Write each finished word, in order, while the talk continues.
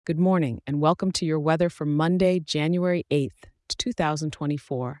Good morning, and welcome to your weather for Monday, January 8th,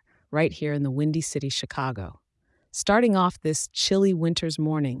 2024, right here in the Windy City, Chicago. Starting off this chilly winter's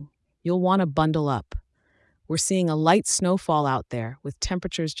morning, you'll want to bundle up. We're seeing a light snowfall out there, with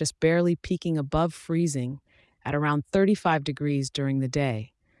temperatures just barely peaking above freezing at around 35 degrees during the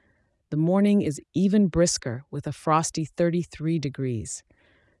day. The morning is even brisker with a frosty 33 degrees,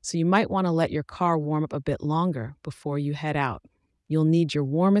 so you might want to let your car warm up a bit longer before you head out. You'll need your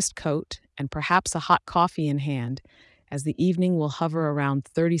warmest coat and perhaps a hot coffee in hand, as the evening will hover around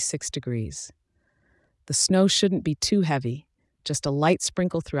 36 degrees. The snow shouldn't be too heavy, just a light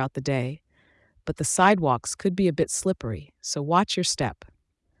sprinkle throughout the day, but the sidewalks could be a bit slippery, so watch your step.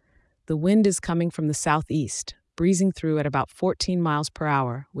 The wind is coming from the southeast, breezing through at about 14 miles per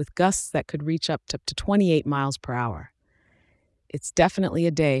hour, with gusts that could reach up to 28 miles per hour. It's definitely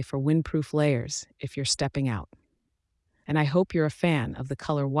a day for windproof layers if you're stepping out. And I hope you're a fan of the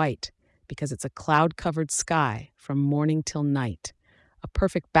color white, because it's a cloud-covered sky from morning till night, a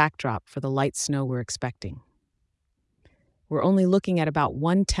perfect backdrop for the light snow we're expecting. We're only looking at about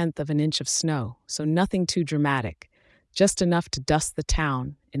 1/10 of an inch of snow, so nothing too dramatic, just enough to dust the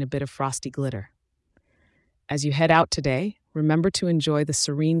town in a bit of frosty glitter. As you head out today, remember to enjoy the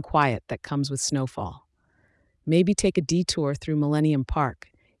serene quiet that comes with snowfall. Maybe take a detour through Millennium Park.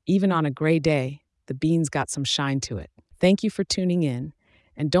 Even on a gray day, the bean's got some shine to it. Thank you for tuning in,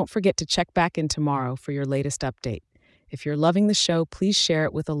 and don't forget to check back in tomorrow for your latest update. If you're loving the show, please share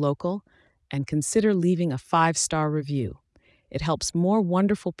it with a local and consider leaving a 5-star review. It helps more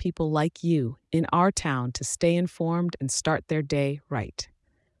wonderful people like you in our town to stay informed and start their day right.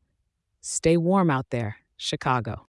 Stay warm out there, Chicago.